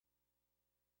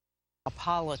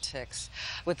politics.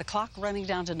 With the clock running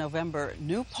down to November,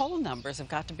 new poll numbers have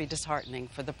got to be disheartening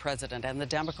for the president and the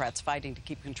Democrats fighting to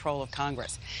keep control of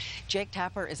Congress. Jake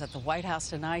Tapper is at the White House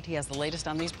tonight. He has the latest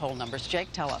on these poll numbers.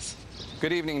 Jake, tell us.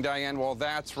 Good evening, Diane. Well,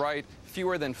 that's right.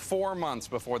 Fewer than 4 months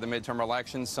before the midterm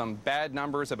elections, some bad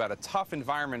numbers about a tough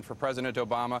environment for President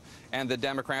Obama and the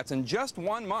Democrats. In just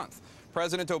 1 month,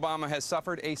 President Obama has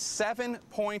suffered a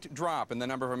 7-point drop in the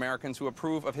number of Americans who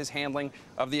approve of his handling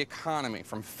of the economy,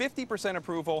 from 50%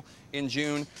 approval in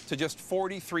June to just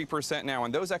 43% now.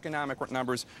 And those economic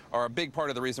numbers are a big part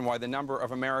of the reason why the number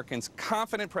of Americans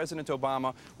confident President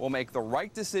Obama will make the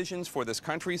right decisions for this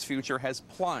country's future has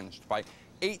plunged by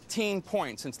 18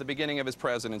 points since the beginning of his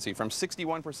presidency, from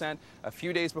 61% a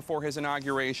few days before his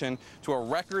inauguration to a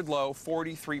record low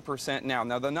 43% now.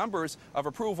 Now, the numbers of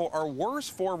approval are worse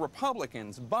for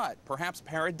Republicans, but perhaps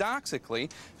paradoxically,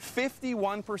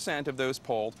 51% of those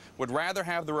polled would rather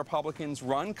have the Republicans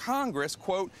run Congress,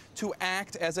 quote, to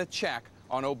act as a check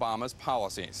on Obama's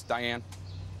policies. Diane?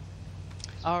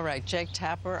 All right, Jake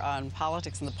Tapper on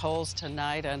politics in the polls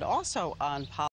tonight, and also on politics.